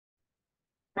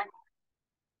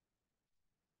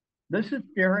This is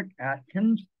Derek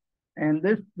Atkins, and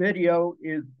this video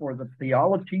is for the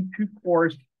Theology 2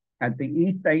 course at the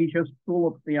East Asia School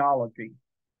of Theology.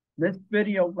 This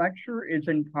video lecture is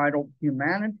entitled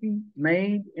Humanity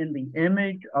Made in the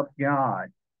Image of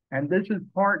God, and this is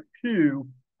part 2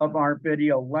 of our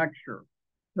video lecture.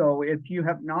 So if you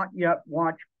have not yet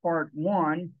watched part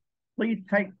 1, please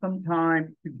take some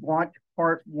time to watch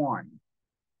part 1.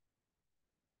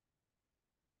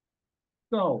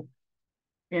 So,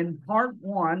 in part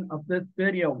 1 of this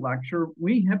video lecture,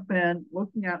 we have been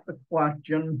looking at the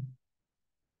question,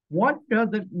 what does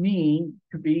it mean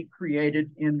to be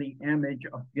created in the image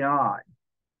of God?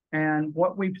 And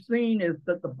what we've seen is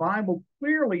that the Bible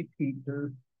clearly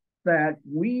teaches that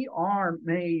we are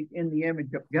made in the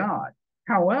image of God.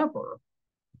 However,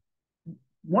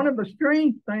 one of the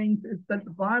strange things is that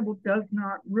the Bible does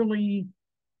not really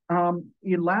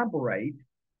elaborate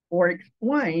or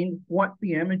explain what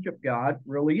the image of God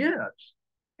really is.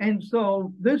 And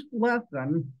so this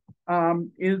lesson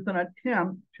is an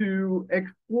attempt to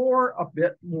explore a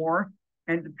bit more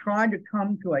and to try to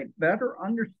come to a better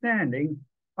understanding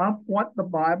of what the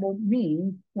Bible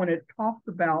means when it talks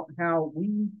about how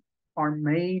we are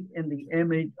made in the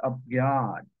image of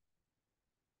God.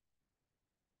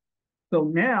 So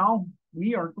now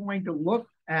we are going to look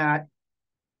at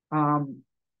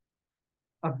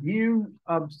a view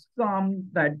of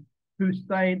some who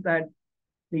say that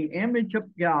the image of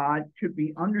God should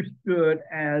be understood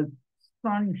as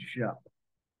sonship.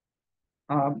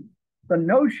 The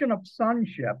notion of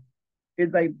sonship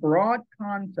is a broad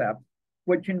concept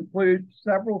which includes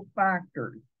several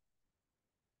factors.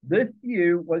 This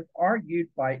view was argued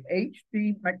by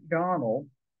H.D. MacDonald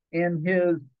in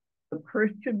his The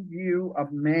Christian View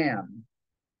of Man.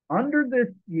 Under this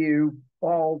view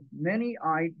falls many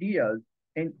ideas,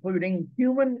 including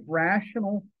human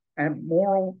rational and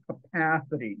moral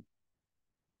capacity.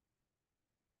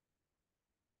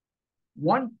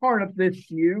 One part of this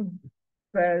view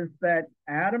says that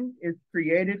Adam is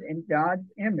created in God's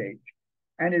image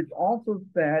and is also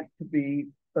said to be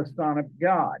the Son of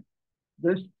God.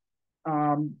 This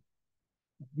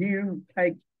view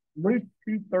takes Luke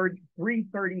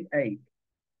 3:38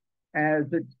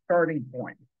 as its starting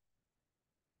point.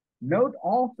 Note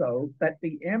also that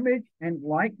the image and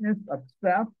likeness of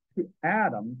Seth to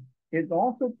Adam is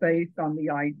also based on the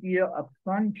idea of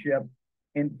sonship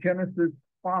in Genesis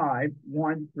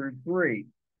 5:1-3.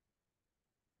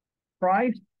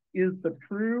 Christ is the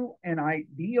true and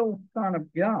ideal Son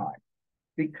of God.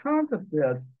 Because of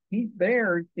this, he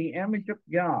bears the image of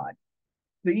God.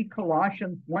 See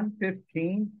Colossians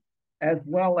 1:15, as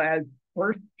well as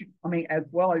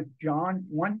John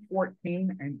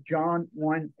 1:14 and John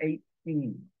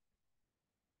 1:18.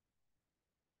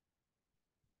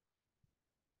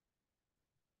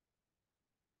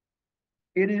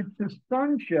 It is to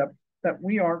sonship that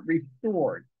we are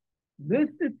restored. This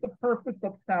is the purpose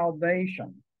of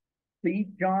salvation. See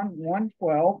John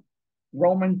 1:12,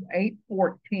 Romans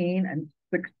 8:14 and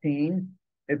 16,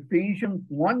 Ephesians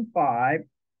 1:5,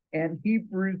 and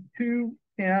Hebrews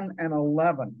 2:10 and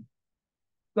 11.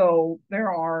 So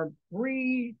there are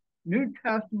 3 New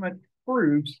Testament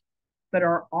proofs that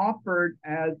are offered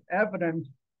as evidence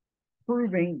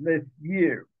proving this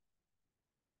view.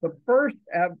 The first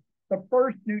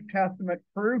New Testament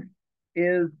proof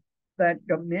is that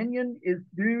dominion is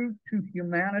due to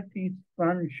humanity's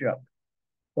sonship.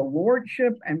 The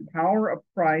lordship and power of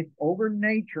Christ over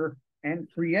nature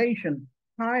and creation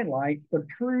highlight the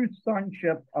true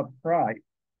sonship of Christ.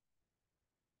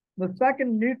 The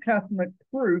second New Testament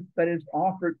proof that is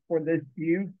offered for this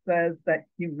view says that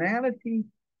humanity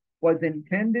was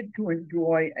intended to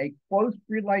enjoy a close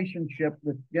relationship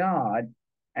with God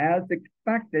as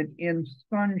expected in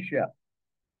sonship.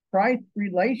 Christ's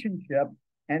relationship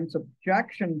and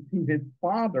subjection to his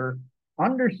Father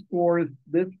underscores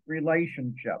this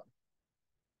relationship.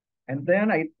 And then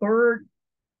a third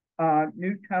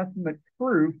New Testament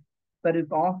proof that is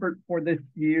offered for this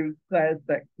view says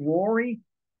that glory,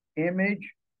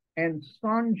 image, and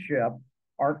sonship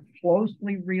are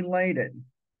closely related.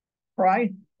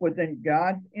 Christ was in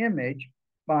God's image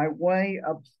by way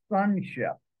of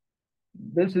sonship.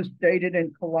 This is stated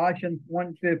in Colossians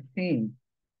 1:15.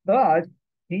 Thus,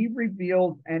 he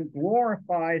reveals and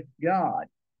glorifies God.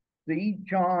 See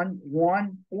John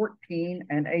 1:14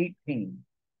 and 18.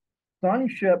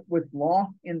 Sonship was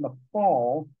lost in the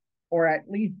fall, or at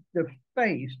least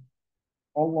defaced,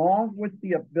 along with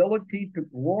the ability to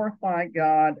glorify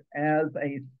God as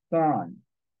a son.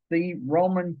 See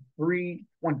Romans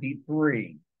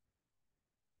 3:23.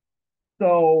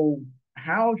 So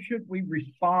how should we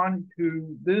respond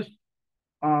to this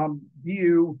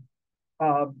view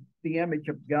of the image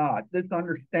of God, this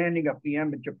understanding of the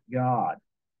image of God?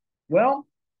 Well,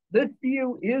 this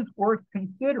view is worth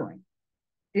considering.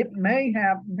 It may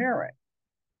have merit.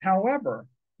 However,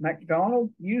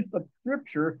 MacDonald's use of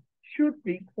scripture should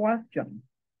be questioned.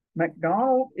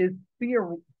 MacDonald is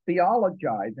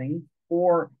theologizing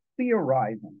or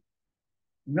theorizing.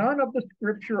 None of the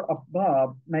scripture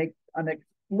above makes an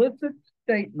explicit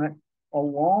statement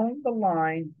along the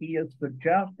line he is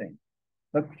suggesting.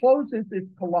 The closest is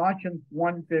Colossians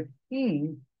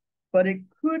 1:15, but it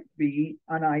could be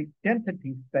an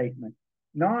identity statement,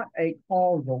 not a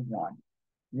causal one.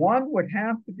 One would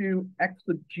have to do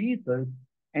exegesis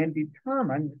and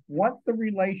determine what the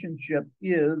relationship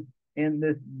is in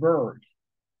this verse.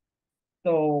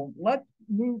 So let's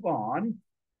move on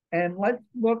and let's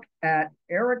look at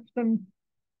Erickson's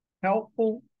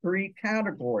helpful three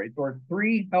categories, or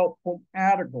three helpful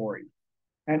categories.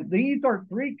 And these are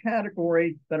three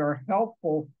categories that are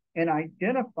helpful in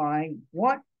identifying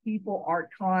what people are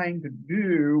trying to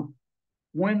do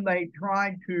when they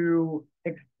try to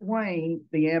explain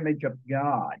the image of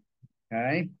God.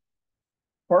 Okay.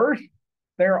 First,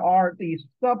 there are these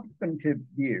substantive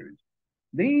views.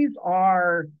 These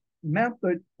are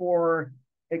methods for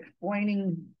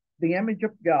explaining the image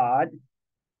of God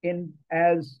in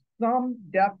as some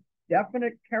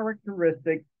definite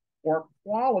characteristic or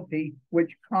quality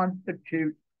which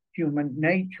constitute human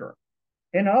nature.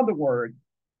 In other words,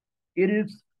 it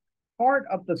is part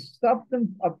of the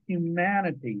substance of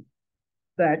humanity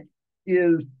that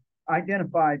is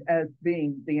identified as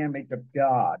being the image of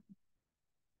God.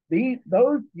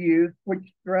 Those views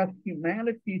which stress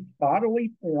humanity's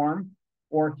bodily form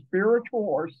or spiritual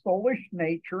or soulish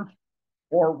nature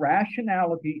or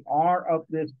rationality are of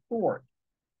this sort.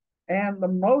 And the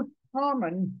most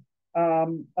common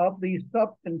of these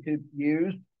substantive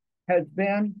views has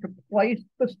been to place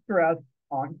the stress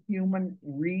on human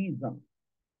reason.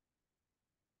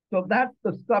 So that's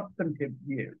the substantive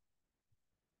view.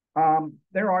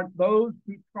 There are those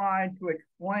who try to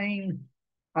explain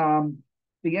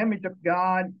the image of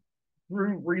God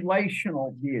through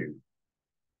relational views.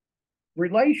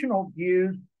 Relational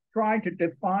views try to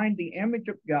define the image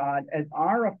of God as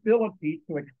our ability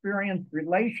to experience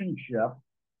relationship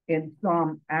in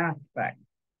some aspect.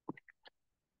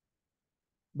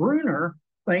 Bruner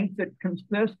thinks it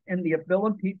consists in the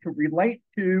ability to relate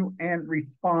to and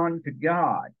respond to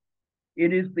God.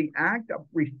 It is the act of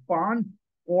response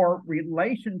or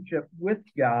relationship with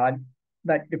God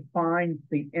that defines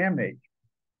the image.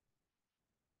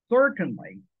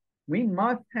 Certainly, we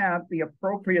must have the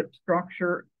appropriate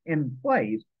structure in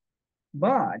place,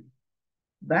 but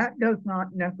that does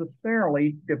not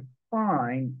necessarily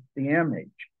define the image.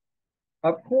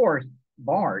 Of course,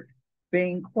 Barth,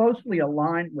 being closely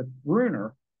aligned with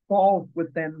Bruner, falls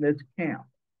within this camp.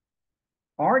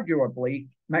 Arguably,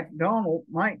 MacDonald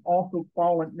might also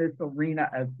fall in this arena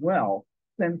as well,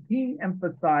 since he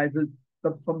emphasizes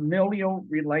the familial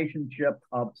relationship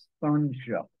of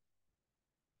sonship.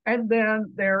 And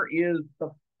then there is the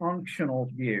functional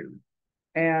view.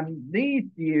 And these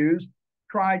views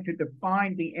try to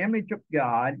define the image of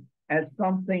God as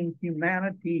something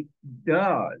humanity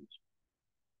does.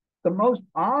 The most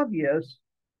obvious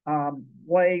of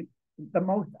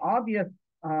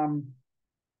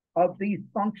these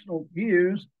functional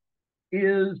views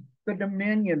is the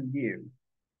dominion view.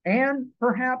 And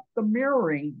perhaps the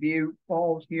mirroring view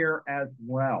falls here as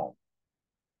well.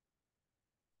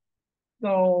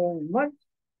 So let's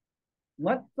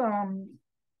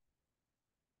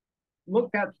look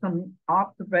at some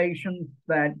observations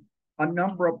that a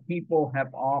number of people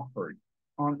have offered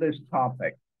on this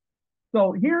topic.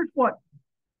 So here's what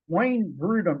Wayne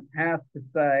Grudem has to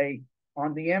say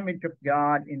on the image of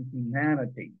God in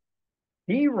humanity.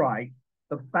 He writes,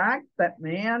 the fact that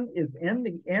man is in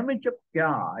the image of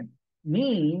God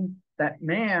means that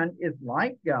man is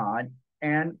like God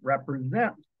and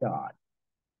represents God.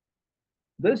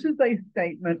 This is a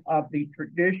statement of the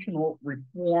traditional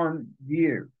Reformed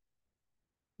view.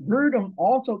 Grudem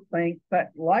also thinks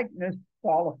that likeness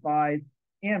qualifies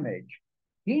image.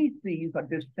 He sees a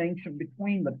distinction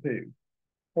between the two.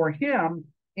 For him,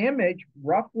 image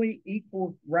roughly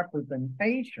equals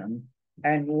representation,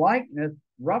 and likeness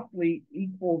roughly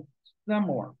equals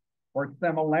similar or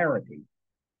similarity.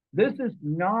 This is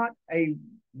not a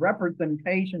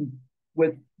representation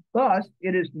with, thus,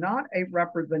 it is not a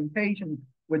representation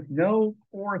with no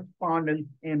correspondence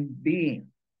in being.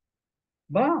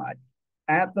 But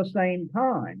at the same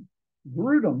time,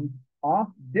 Grudem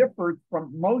oft differs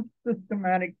from most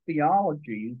systematic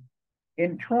theologies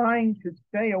in trying to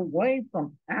stay away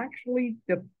from actually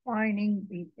defining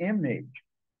the image.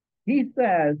 He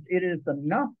says it is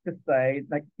enough to say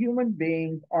that human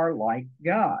beings are like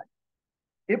God.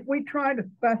 If we try to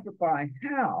specify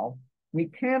how, we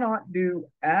cannot do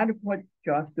adequate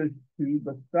justice to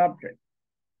the subject.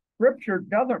 Scripture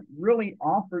doesn't really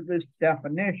offer this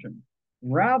definition.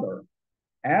 Rather,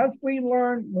 as we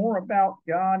learn more about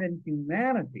God and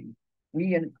humanity,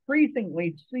 we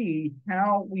increasingly see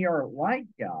how we are like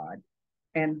God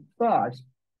and thus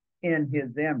in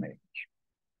his image.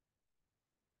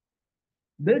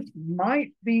 This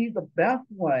might be the best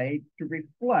way to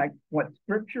reflect what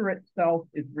Scripture itself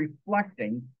is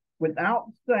reflecting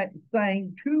without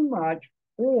saying too much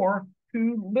or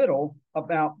too little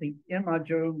about the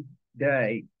Imago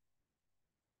Dei.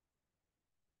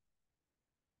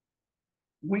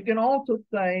 We can also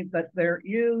say that there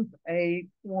is a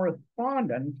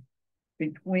correspondence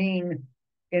between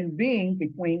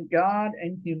God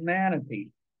and humanity.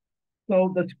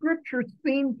 So the scriptures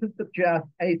seem to suggest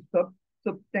a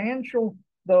substantial,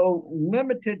 though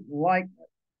limited, likeness.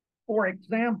 For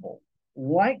example,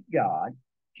 like God,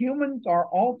 humans are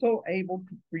also able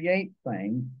to create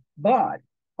things, but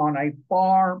on a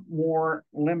far more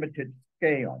limited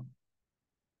scale.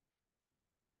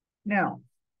 Now,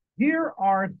 here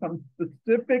are some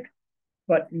specific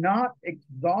but not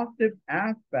exhaustive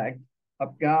aspects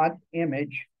of God's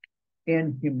image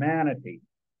in humanity.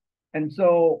 And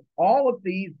so all of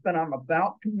these that I'm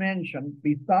about to mention,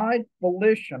 besides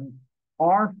volition,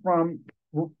 are from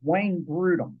Wayne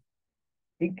Grudem.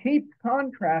 He keeps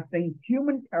contrasting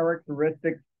human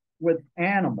characteristics with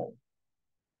animals.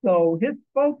 So his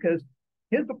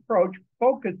approach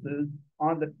focuses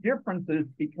on the differences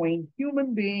between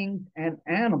human beings and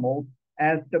animals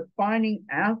as defining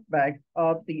aspects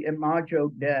of the Imago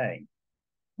Dei.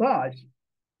 Thus,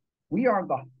 we are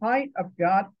the height of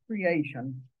God's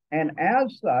creation, and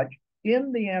as such,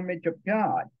 in the image of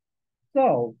God.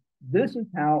 So, this is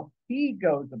how he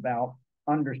goes about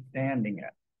understanding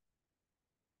it.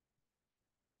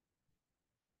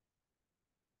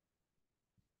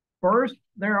 First,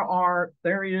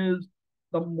 there is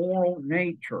the moral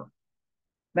nature.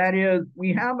 That is,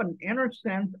 we have an inner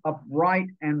sense of right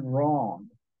and wrong.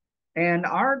 And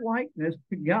our likeness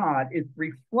to God is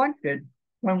reflected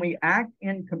when we act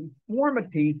in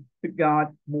conformity to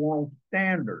God's moral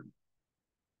standards.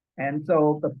 And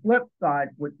so the flip side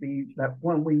would be that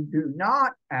when we do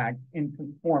not act in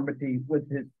conformity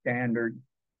with his standards,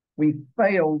 we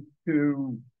fail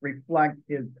to reflect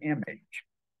his image.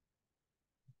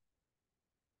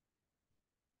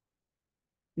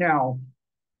 Now,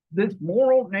 this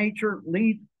moral nature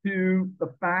leads to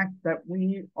the fact that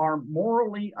we are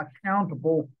morally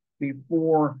accountable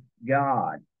before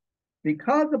God.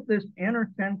 Because of this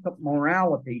inner sense of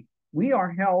morality, we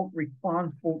are held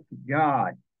responsible to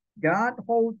God. God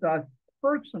holds us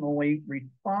personally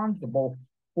responsible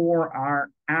for our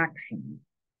actions.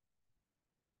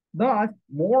 Thus,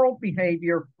 moral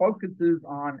behavior focuses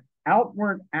on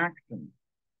outward actions.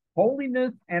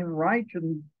 Holiness and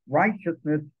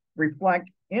righteousness reflect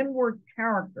inward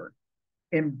character.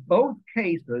 In both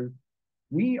cases,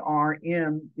 we are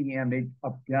in the image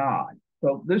of God.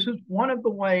 So this is one of the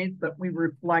ways that we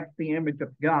reflect the image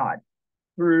of God,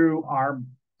 through our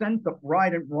sense of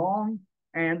right and wrong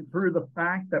and through the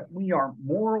fact that we are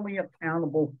morally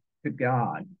accountable to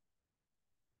God.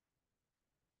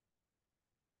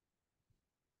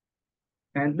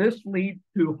 And this leads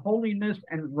to holiness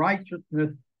and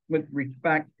righteousness with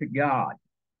respect to God.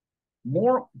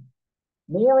 Moral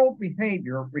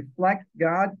behavior reflects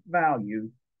God's values,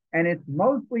 and it's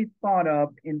mostly thought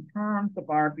of in terms of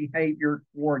our behavior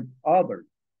towards others.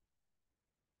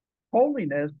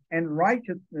 Holiness and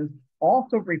righteousness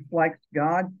also reflects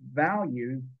God's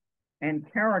values and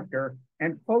character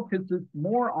and focuses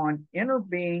more on inner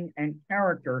being and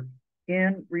character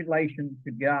in relation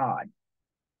to God.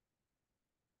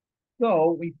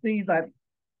 So we see that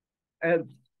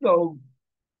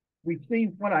we see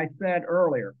what I said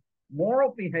earlier.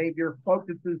 Moral behavior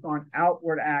focuses on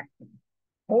outward actions.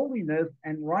 Holiness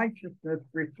and righteousness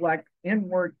reflect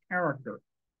inward character.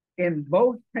 In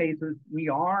both cases, we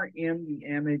are in the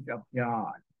image of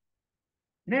God.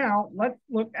 Now, let's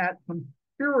look at some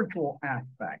spiritual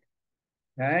aspects.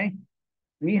 Okay?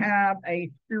 We have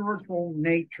a spiritual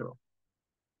nature.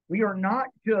 We are not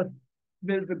just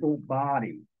physical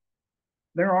bodies.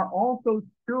 There are also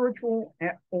spiritual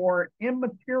or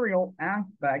immaterial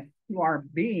aspects to our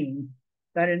being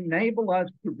that enable us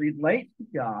to relate to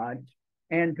God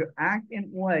and to act in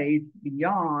ways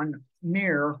beyond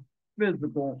mere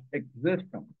physical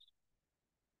existence.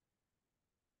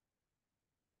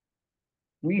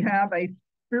 We have a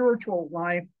spiritual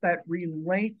life that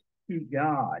relates to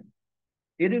God.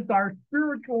 It is our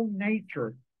spiritual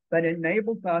nature that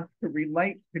enables us to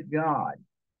relate to God,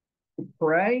 to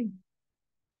pray,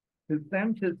 to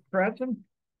sense His presence,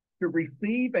 to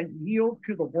receive and yield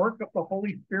to the work of the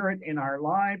Holy Spirit in our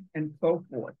lives, and so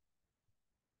forth.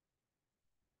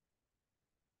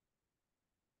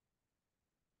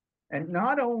 And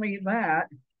not only that,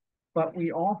 but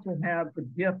we also have the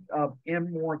gift of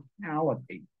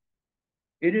immortality.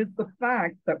 It is the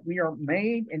fact that we are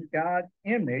made in God's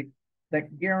image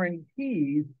that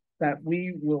guarantees that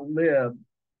we will live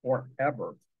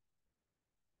forever.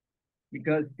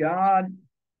 Because God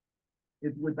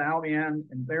is without end,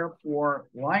 and therefore,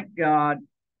 like God,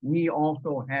 we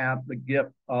also have the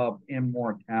gift of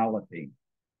immortality.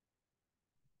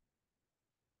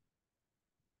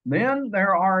 Then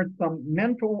there are some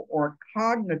mental or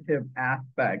cognitive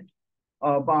aspects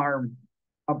of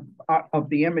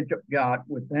the image of God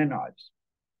within us.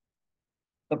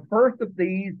 The first of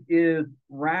these is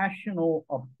rational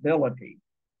ability.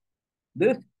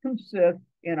 This consists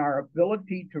in our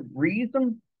ability to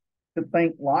reason, to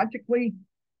think logically,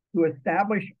 to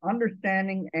establish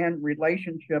understanding and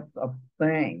relationships of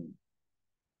things.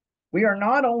 We are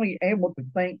not only able to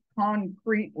think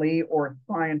concretely or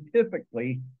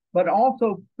scientifically, but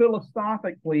also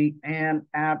philosophically and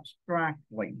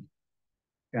abstractly.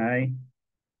 Okay?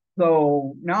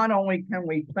 So not only can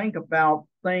we think about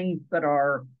things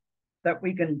that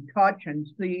we can touch and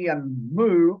see and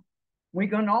move, we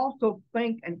can also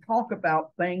think and talk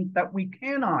about things that we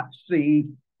cannot see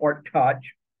or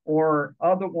touch or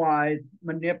otherwise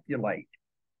manipulate.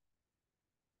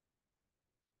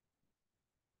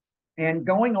 And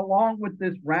going along with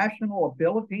this rational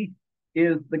ability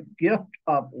is the gift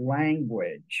of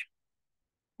language.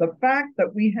 The fact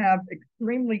that we have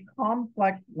extremely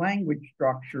complex language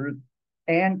structures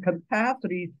and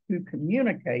capacities to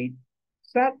communicate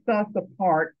sets us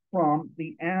apart from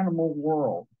the animal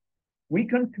world. We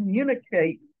can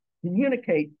communicate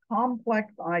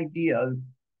complex ideas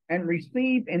and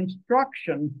receive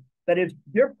instruction that is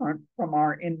different from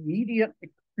our immediate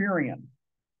experience.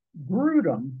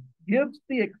 Grudem gives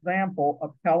the example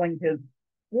of telling his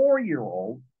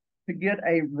 4-year-old to get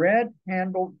a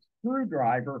red-handled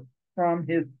screwdriver from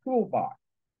his toolbox.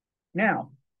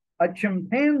 Now, a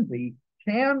chimpanzee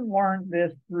can learn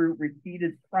this through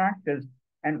repeated practice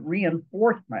and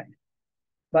reinforcement,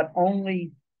 but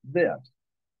only this.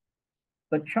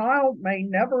 The child may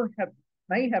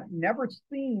have never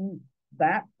seen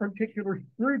that particular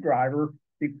screwdriver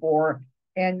before,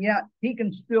 and yet he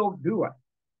can still do it.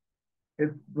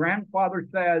 His grandfather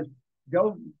says,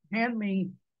 "Go hand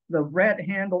me the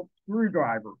red-handled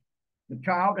screwdriver." The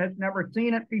child has never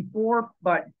seen it before,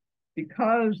 but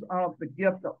because of the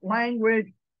gift of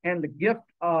language and the gift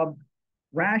of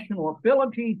rational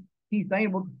ability, he's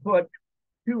able to put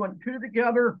 2 and 2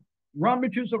 together,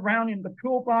 rummages around in the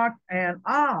toolbox, and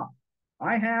I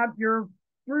have your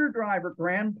screwdriver,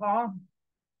 Grandpa.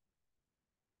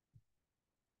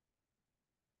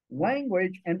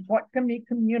 Language and what can be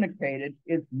communicated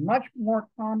is much more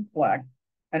complex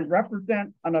and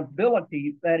represents an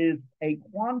ability that is a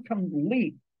quantum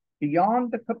leap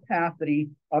beyond the capacity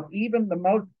of even the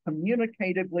most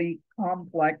communicatively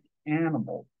complex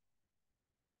animals.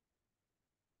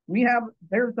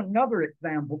 There's another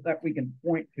example that we can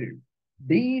point to.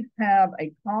 Bees have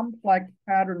a complex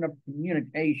pattern of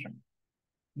communication,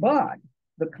 but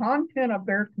the content of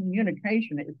their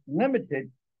communication is limited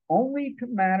only to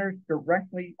matters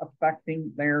directly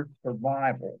affecting their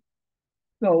survival.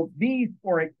 So bees,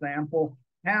 for example,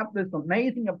 have this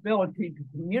amazing ability to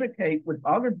communicate with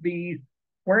other bees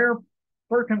where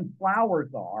certain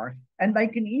flowers are, and they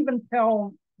can even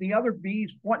tell the other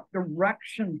bees what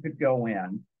direction to go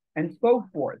in, and so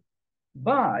forth.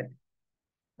 But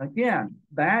again,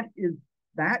 that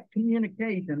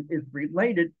communication is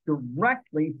related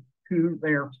directly to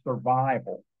their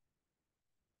survival.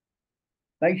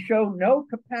 They show no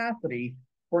capacity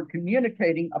for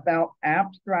communicating about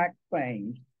abstract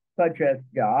things such as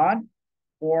God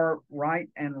or right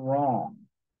and wrong.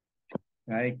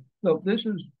 Okay, so this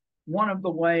is one of the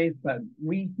ways that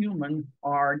we humans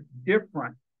are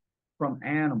different from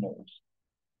animals.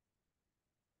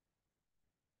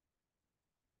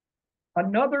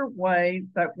 Another way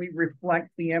that we reflect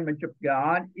the image of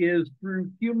God is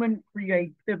through human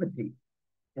creativity.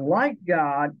 Like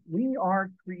God, we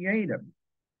are creative.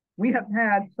 We have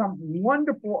had some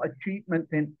wonderful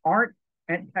achievements in art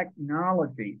and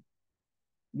technology.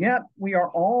 Yet we are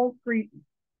all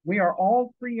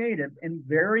creative in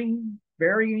varying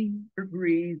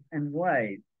degrees and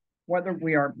ways, whether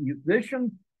we are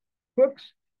musicians,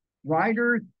 cooks,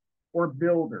 writers, or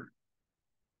builders.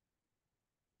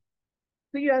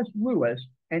 C.S. Lewis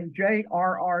and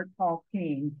J.R.R.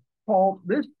 Tolkien called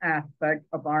this aspect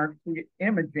of our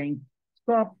imaging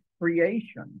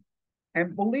sub-creation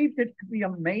and believed it to be a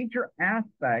major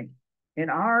aspect in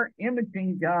our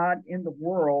imaging God in the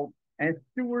world as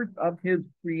stewards of his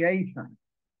creation.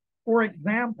 For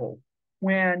example,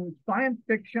 when science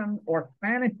fiction or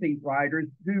fantasy writers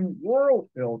do world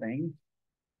building,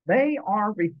 they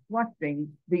are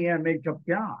reflecting the image of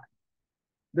God.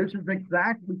 This is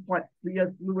exactly what C.S.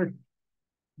 Lewis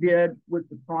did with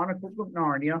the Chronicles of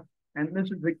Narnia, and this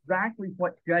is exactly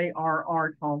what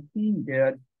J.R.R. Tolkien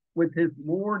did with his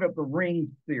Lord of the Rings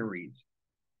series.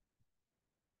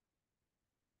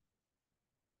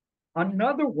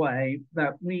 Another way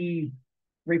that we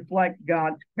reflect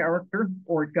God's character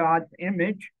or God's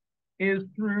image is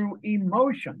through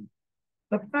emotion.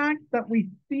 The fact that we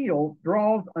feel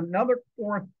draws another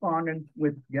correspondence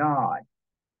with God.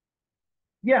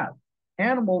 Yes,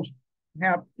 animals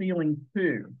have feelings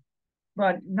too,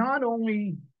 but not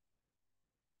only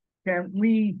can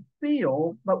we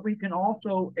feel, but we can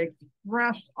also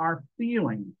express our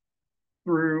feelings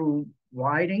through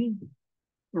writing,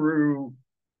 through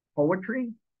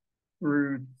poetry,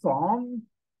 through song,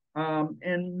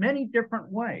 in many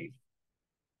different ways.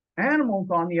 Animals,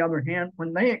 on the other hand,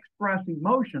 when they express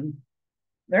emotions,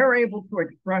 they're able to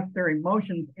express their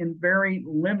emotions in very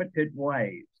limited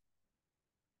ways.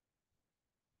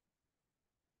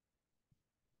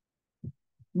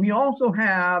 We also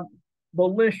have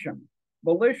volition.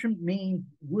 Volition means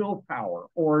willpower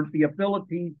or the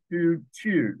ability to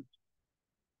choose.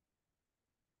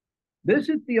 This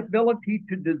is the ability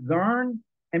to discern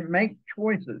and make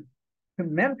choices, to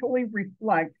mentally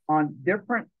reflect on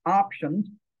different options,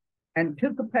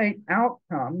 anticipate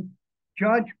outcomes,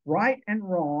 judge right and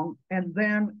wrong, and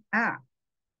then act,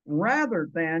 rather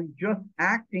than just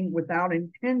acting without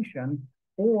intention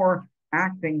or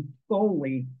acting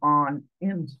solely on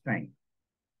instinct.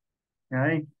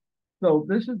 Okay? So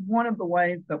this is one of the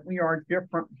ways that we are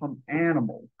different from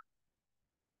animals.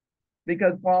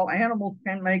 Because while animals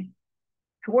can make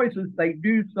choices, they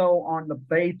do so on the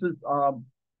basis of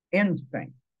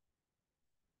instinct.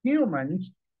 Humans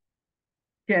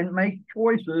can make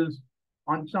choices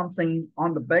on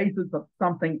the basis of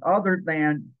something other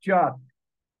than just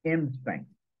instinct.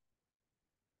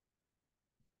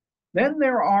 Then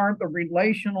there are the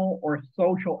relational or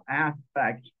social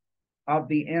aspects of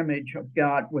the image of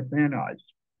God within us.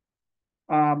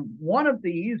 One of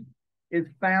these is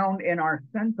found in our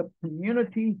sense of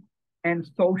community and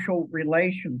social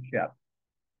relationships.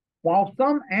 While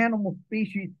some animal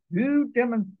species do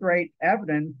demonstrate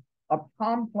evidence of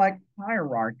complex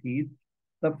hierarchies,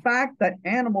 the fact that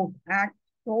animals act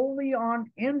solely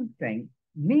on instinct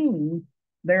means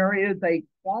there is a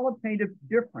qualitative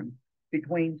difference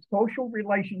between social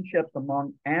relationships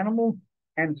among animals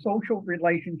and social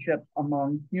relationships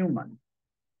among humans.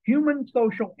 Human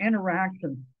social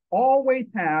interactions always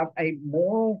have a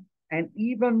moral and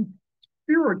even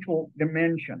spiritual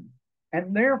dimension,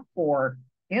 and therefore,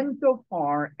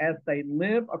 insofar as they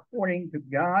live according to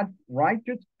God's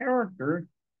righteous character,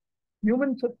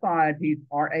 human societies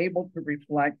are able to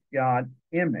reflect God's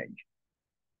image.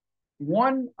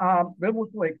 One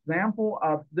biblical example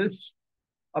of this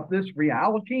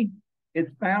reality is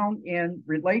found in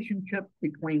relationships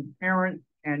between parents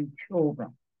and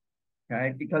children.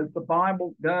 Okay, because the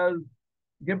Bible does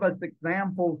give us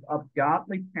examples of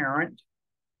godly parents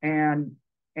and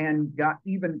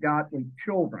even godly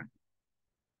children.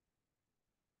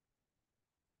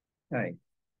 Okay,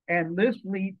 and this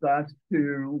leads us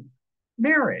to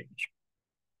marriage.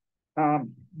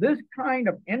 This kind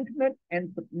of intimate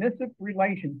and submissive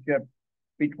relationship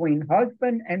between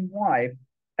husband and wife,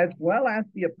 as well as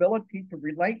the ability to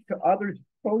relate to others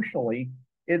socially,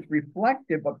 is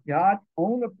reflective of God's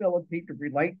own ability to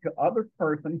relate to other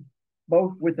persons,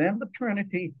 both within the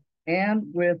Trinity and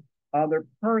with other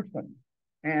persons.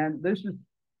 And this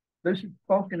is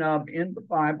spoken of in the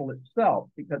Bible itself,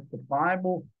 because the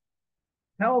Bible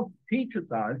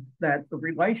teaches us that the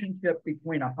relationship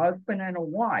between a husband and a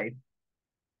wife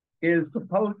is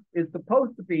supposed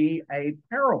to be a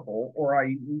parable or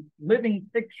a living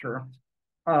picture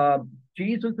of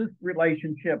Jesus'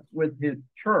 relationship with his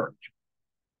church.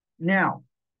 Now,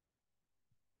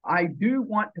 I do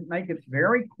want to make it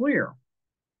very clear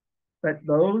that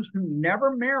those who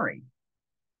never marry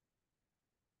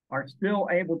are still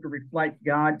able to reflect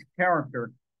God's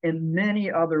character in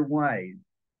many other ways,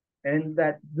 and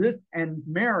that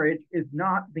marriage is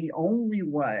not the only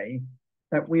way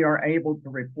that we are able to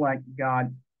reflect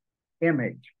God's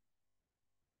image.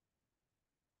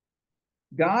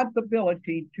 God's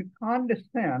ability to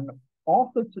condescend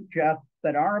also suggests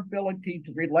that our ability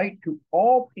to relate to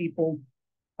all people,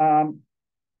 um,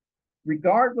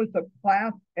 regardless of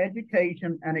class,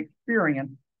 education, and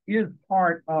experience, is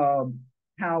part of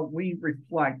how we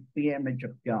reflect the image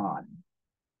of God.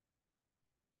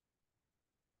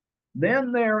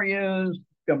 Then there is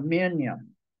dominion.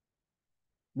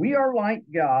 We are like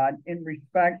God in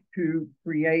respect to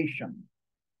creation.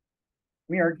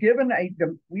 We are given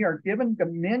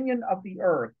dominion of the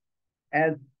earth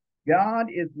as God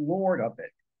is Lord of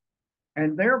it.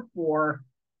 And therefore,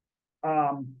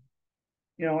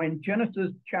 in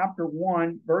Genesis chapter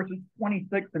 1, verses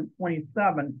 26 and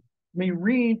 27, we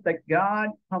read that God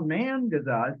commanded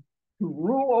us to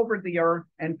rule over the earth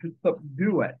and to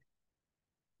subdue it.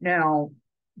 Now,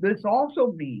 this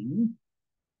also means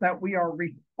that we are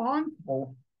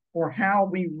responsible for how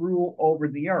we rule over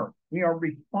the earth. We are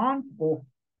responsible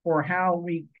for how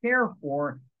we care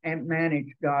for and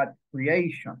manage God's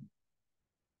creation.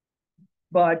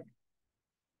 But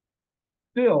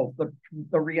still,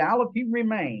 the reality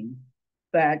remains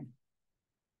that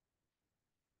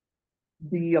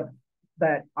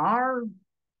that our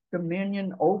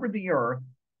dominion over the earth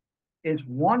is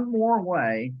one more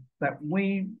way that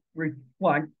we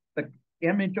reflect the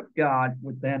image of God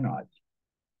within us.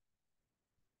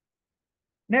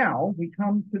 Now we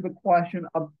come to the question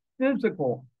of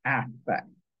physical aspect.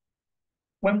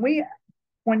 When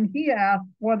he asks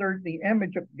whether the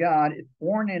image of God is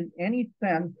born in any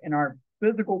sense in our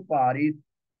physical bodies,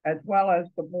 as well as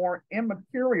the more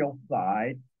immaterial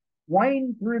side,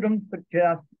 Wayne Grudem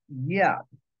suggests yes.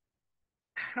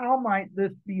 How might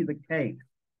this be the case?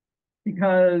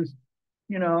 Because,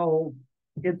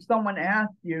 if someone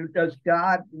asks you,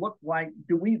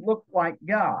 do we look like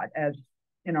God as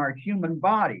in our human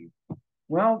bodies?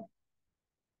 Well,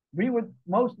 we would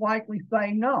most likely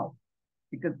say no,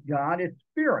 because God is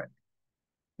spirit.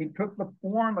 He took the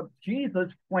form of Jesus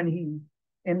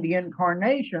in the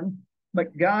incarnation,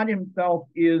 but God himself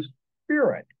is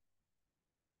spirit.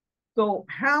 So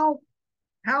how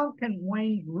can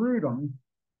Wayne Grudem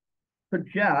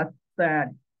suggest that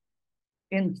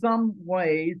in some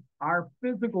ways our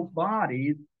physical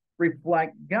bodies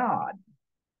reflect God?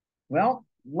 Well,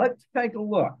 let's take a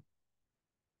look.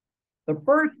 The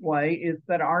first way is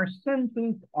that our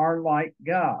senses are like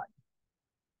God.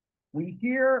 We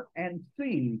hear and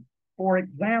see, for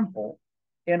example,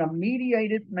 in a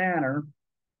mediated manner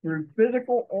through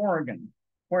physical organs,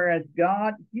 whereas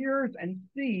God hears and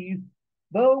sees,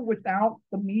 though without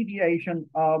the mediation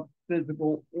of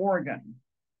physical organs.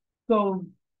 So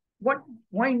what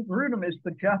Wayne Grudem is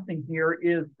suggesting here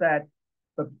is that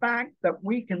the fact that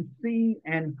we can see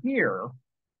and hear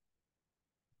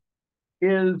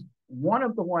is one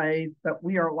of the ways that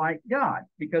we are like God,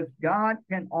 because God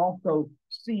can also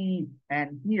see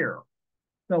and hear.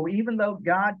 So even though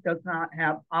God does not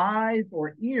have eyes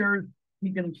or ears,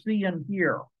 he can see and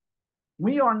hear.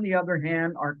 We, on the other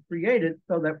hand, are created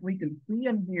so that we can see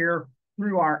and hear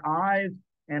through our eyes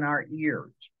and our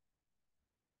ears.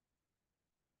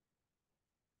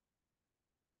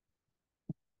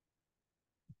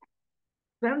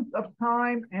 Sense of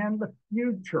time and the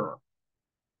future.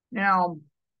 Now,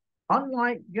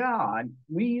 unlike God,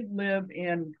 we live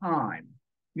in time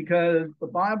because the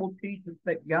Bible teaches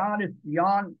that God is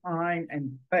beyond time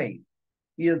and space.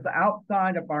 He is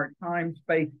outside of our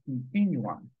time-space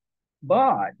continuum.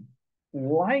 But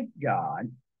like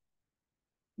God,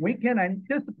 we can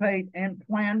anticipate and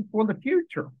plan for the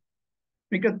future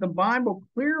because the Bible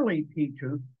clearly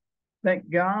teaches that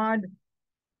God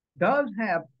does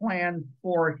have plans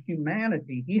for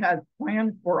humanity. He has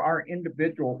plans for our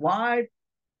individual lives.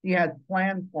 He has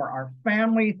plans for our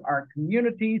families, our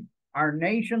communities, our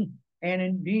nation, and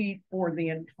indeed for the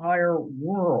entire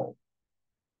world.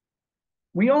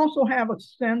 We also have a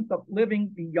sense of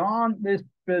living beyond this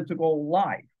physical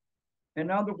life. In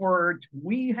other words,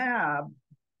 we have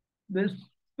this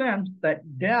sense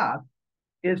that death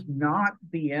is not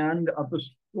the end of the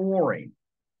story.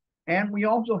 And we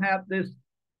also have this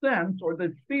sense or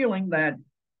this feeling that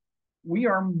we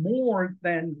are more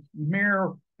than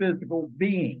mere physical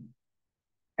beings.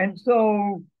 And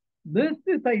so this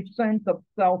is a sense of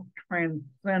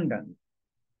self-transcendence.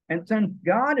 And since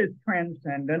God is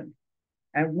transcendent,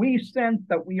 and we sense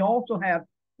that we also have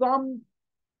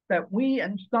that we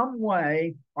in some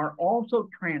way are also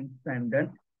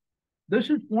transcendent, this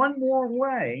is one more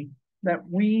way that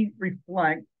we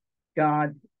reflect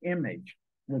God's image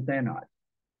within us.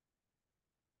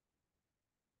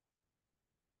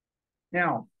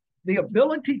 Now, the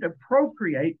ability to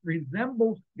procreate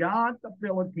resembles God's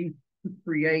ability to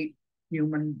create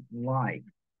human life.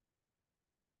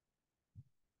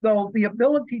 So the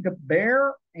ability to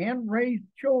bear and raise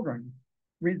children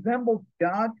resembles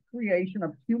God's creation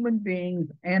of human beings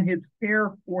and his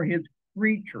care for his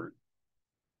creatures.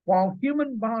 While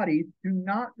human bodies do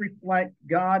not reflect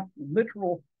God's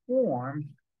literal form,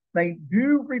 they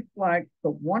do reflect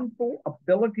the wonderful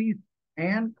abilities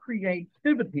and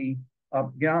creativity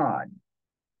of God.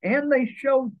 And they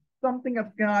show something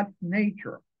of God's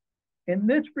nature. In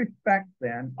this respect,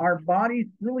 then, our bodies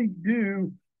really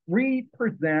do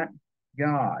represent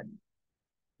God.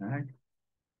 Okay?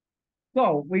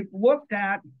 So we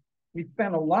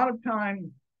spent a lot of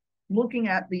time looking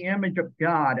at the image of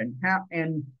God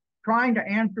and trying to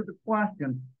answer the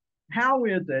question, how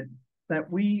is it that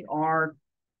we are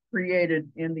created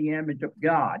in the image of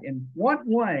God? In what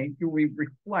way do we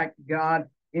reflect God's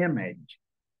image?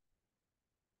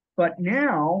 But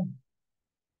now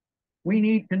we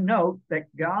need to note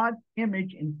that God's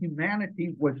image in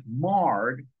humanity was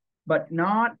marred, but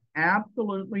not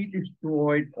absolutely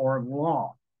destroyed or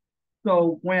lost.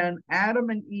 So when Adam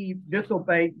and Eve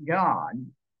disobeyed God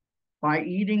by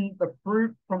eating the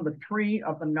fruit from the tree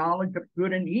of the knowledge of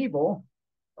good and evil,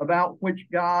 about which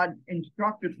God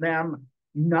instructed them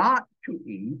not to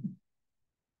eat,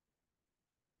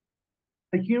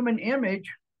 the human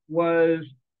image was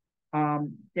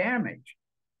damaged,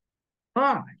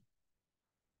 but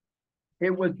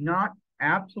it was not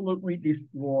absolutely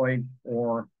destroyed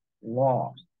or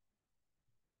lost.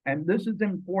 And this is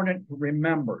important to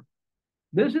remember.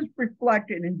 This is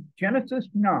reflected in Genesis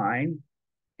 9,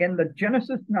 in the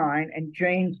Genesis 9 and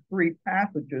James 3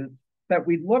 passages that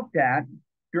we looked at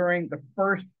during the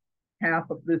first half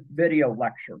of this video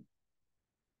lecture.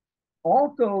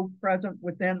 Also present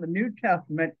within the New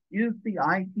Testament is the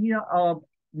idea of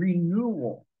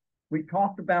renewal. We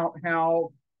talked about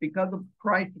how because of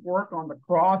Christ's work on the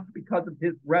cross, because of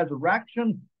his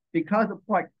resurrection, because of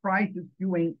what Christ is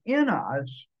doing in us,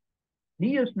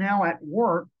 he is now at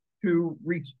work to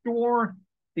restore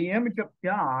the image of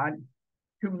God,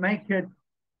 to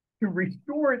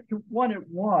restore it to what it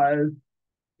was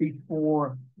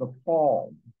before the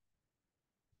fall.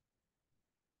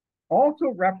 Also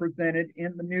represented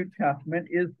in the New Testament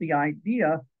is the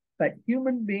idea that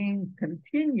human beings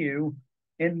continue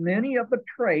in many of the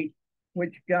traits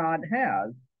which God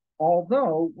has,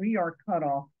 although we are cut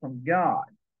off from God.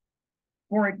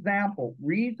 For example,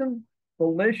 reason,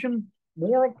 volition,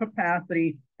 moral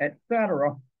capacity,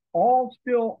 etc., all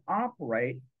still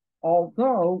operate,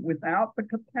 although without the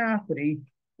capacity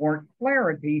or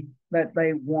clarity that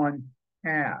they once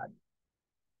had.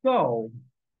 So,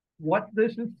 what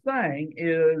this is saying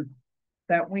is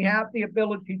that we have the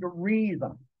ability to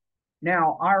reason.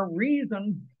 Now, our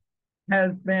reason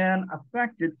has been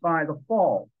affected by the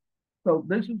fall. So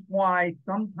this is why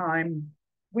sometimes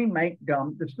we make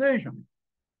dumb decisions.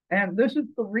 And this is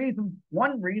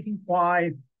one reason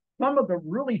why some of the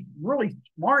really, really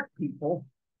smart people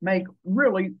make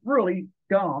really, really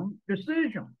dumb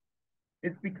decisions.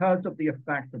 It's because of the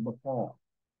effect of the fall.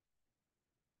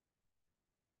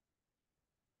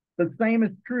 The same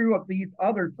is true of these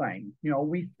other things. You know,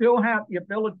 we still have the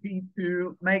ability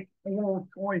to make moral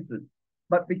choices,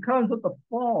 but because of the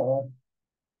fall,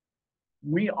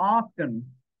 we often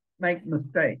make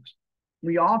mistakes.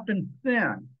 We often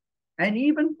sin. And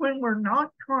even when we're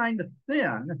not trying to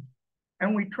sin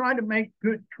and we try to make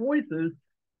good choices,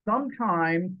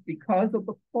 sometimes because of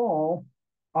the fall,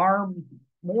 our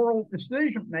moral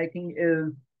decision making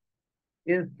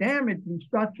is damaged in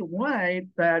such a way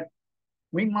that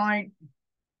we might,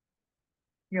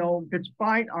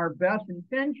 despite our best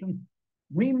intentions,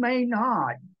 we may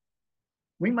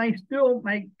still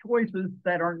make choices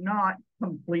that are not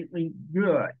completely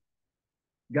good.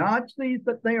 God sees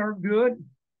that they are good,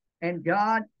 and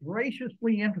God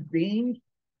graciously intervenes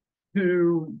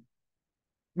to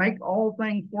make all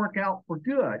things work out for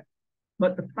good.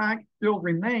 But the fact still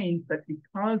remains that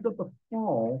because of the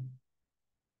fall,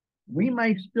 we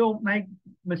may still make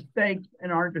mistakes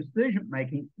in our decision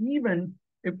making, even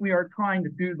if we are trying to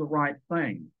do the right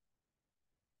thing.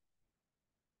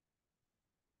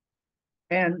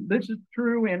 And this is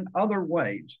true in other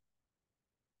ways.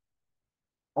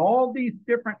 All these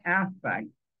different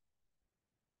aspects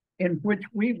in which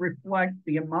we reflect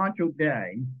the Imago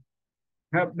Dei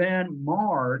have been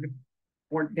marred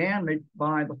or damaged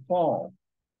by the fall.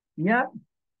 Yet,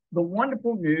 the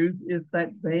wonderful news is that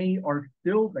they are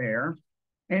still there.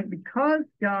 And because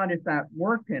God is at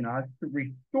work in us to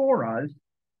restore us,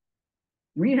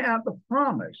 we have the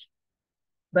promise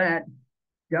that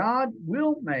God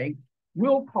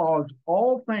will cause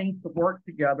all things to work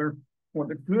together for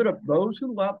the good of those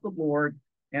who love the Lord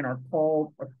and are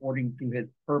called according to his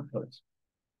purpose.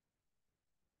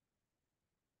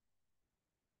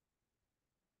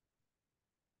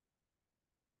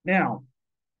 Now,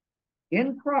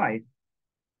 in Christ,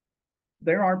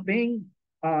 there are being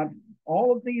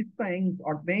all of these things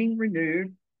are being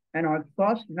renewed and are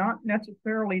thus not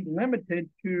necessarily limited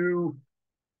to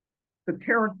the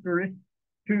characteristics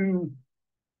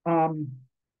um,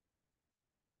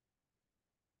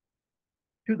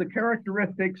 to the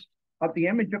characteristics of the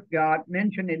image of God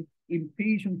mentioned in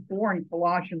Ephesians 4 and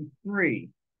Colossians 3.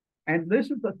 And this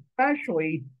is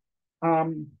especially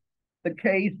the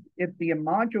case if the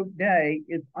Imago Dei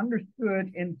is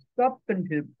understood in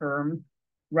substantive terms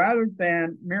rather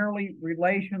than merely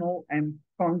relational and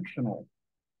functional.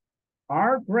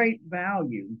 Our great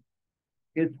value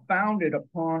is founded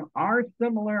upon our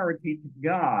similarity to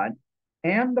God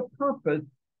and the purpose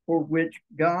for which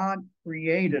God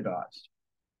created us.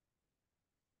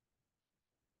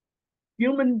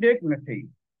 Human dignity,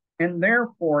 and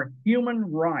therefore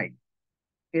human rights,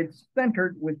 is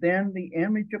centered within the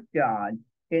image of God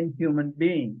in human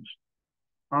beings.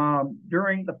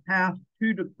 During the past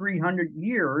 200 to 300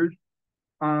 years,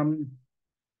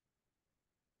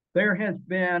 there has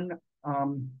been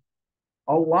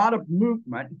a lot of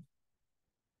movement,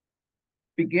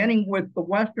 beginning with the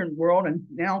Western world and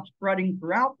now spreading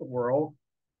throughout the world,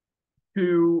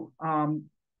 to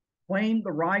claim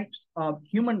the rights of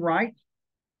human rights,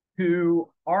 to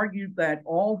argue that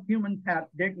all humans have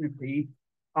dignity.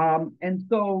 And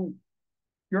so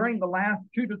during the last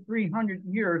 200 to 300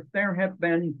 years, there have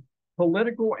been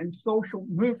political and social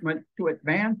movements to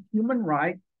advance human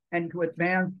rights and to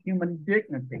advance human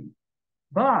dignity.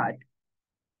 But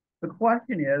the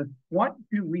question is, what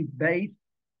do we base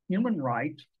human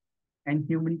rights and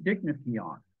human dignity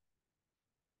on?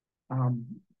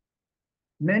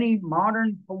 Many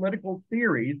modern political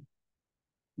theories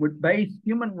would base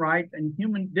human rights and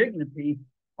human dignity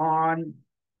on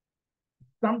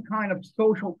some kind of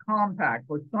social compact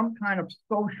or some kind of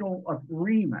social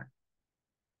agreement.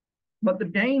 But the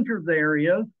danger there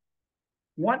is,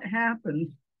 what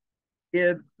happens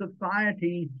if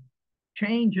society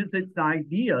changes its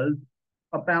ideas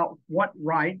about what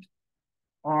rights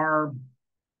are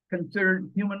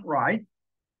considered human rights,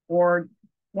 or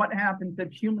what happens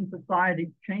if human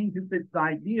society changes its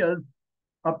ideas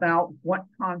about what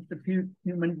constitutes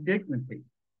human dignity?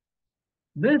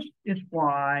 This is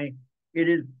why it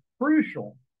is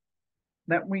crucial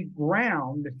that we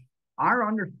ground our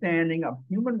understanding of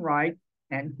human rights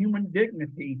and human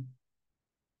dignity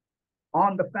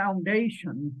on the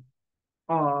foundation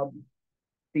of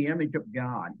the image of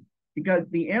God, because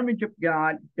the image of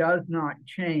God does not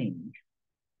change,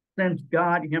 since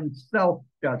God himself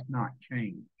does not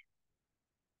change.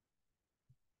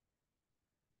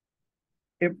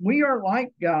 If we are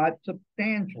like God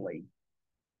substantially,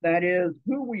 that is,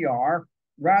 who we are,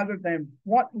 rather than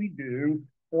what we do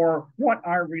or what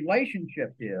our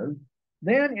relationship is,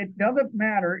 then it doesn't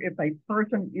matter if a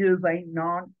person is a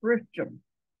non-Christian.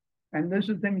 And this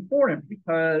is important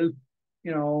because,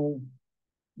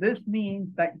 this means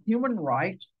that human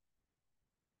rights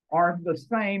are the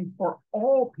same for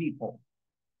all people,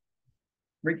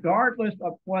 regardless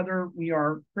of whether we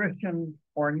are Christian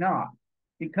or not,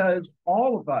 because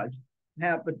all of us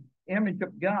have the image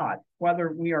of God,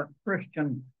 whether we are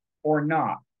Christian or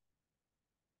not.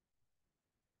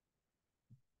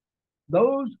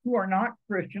 Those who are not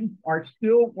Christians are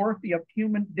still worthy of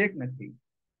human dignity,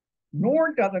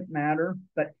 nor does it matter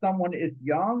that someone is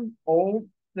young, old,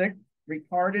 sick,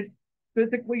 retarded,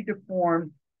 physically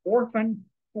deformed, orphan,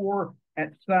 poor,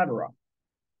 etc.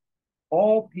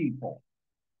 All people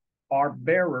are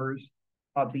bearers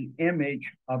of the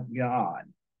image of God.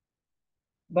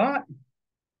 But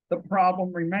the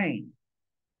problem remains.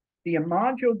 The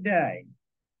Imago Dei,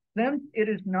 since it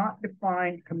is not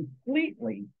defined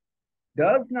completely,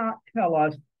 does not tell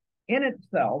us in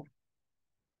itself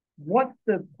what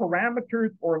the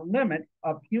parameters or limits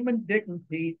of human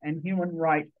dignity and human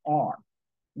rights are.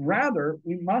 Rather,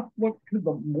 we must look to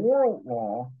the moral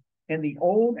law in the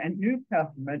Old and New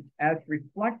Testament as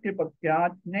reflective of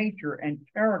God's nature and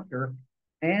character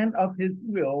and of his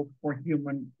will for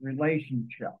human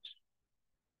relationships.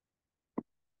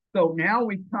 So now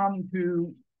we come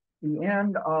to the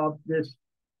end of the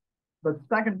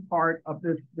second part of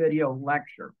this video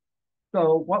lecture.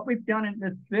 So what we've done in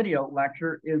this video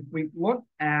lecture is we've looked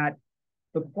at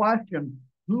the question,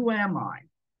 who am I?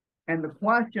 And the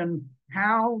question,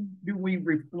 how do we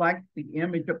reflect the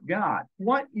image of God?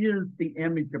 What is the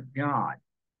image of God?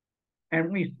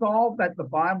 And we saw that the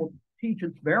Bible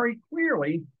teaches very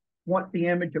clearly what the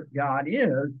image of God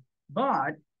is,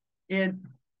 but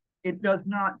it does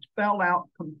not spell out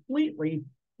completely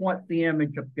what the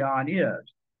image of God is.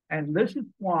 And this is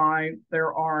why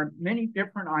there are many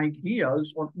different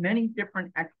ideas or many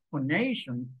different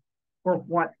explanations for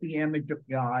what the image of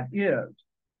God is.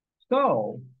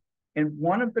 So, in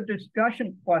one of the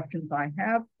discussion questions I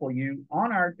have for you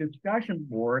on our discussion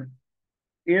board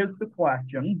is the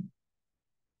question,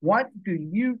 what do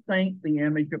you think the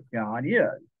image of God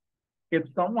is? If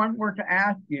someone were to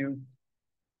ask you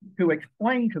to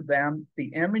explain to them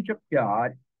the image of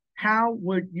God, how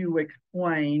would you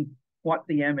explain what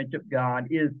the image of God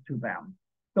is to them?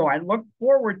 So I look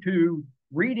forward to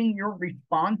reading your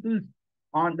responses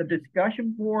on the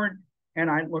discussion board, and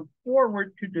I look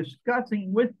forward to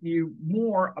discussing with you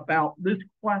more about this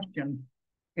question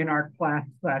in our class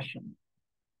session.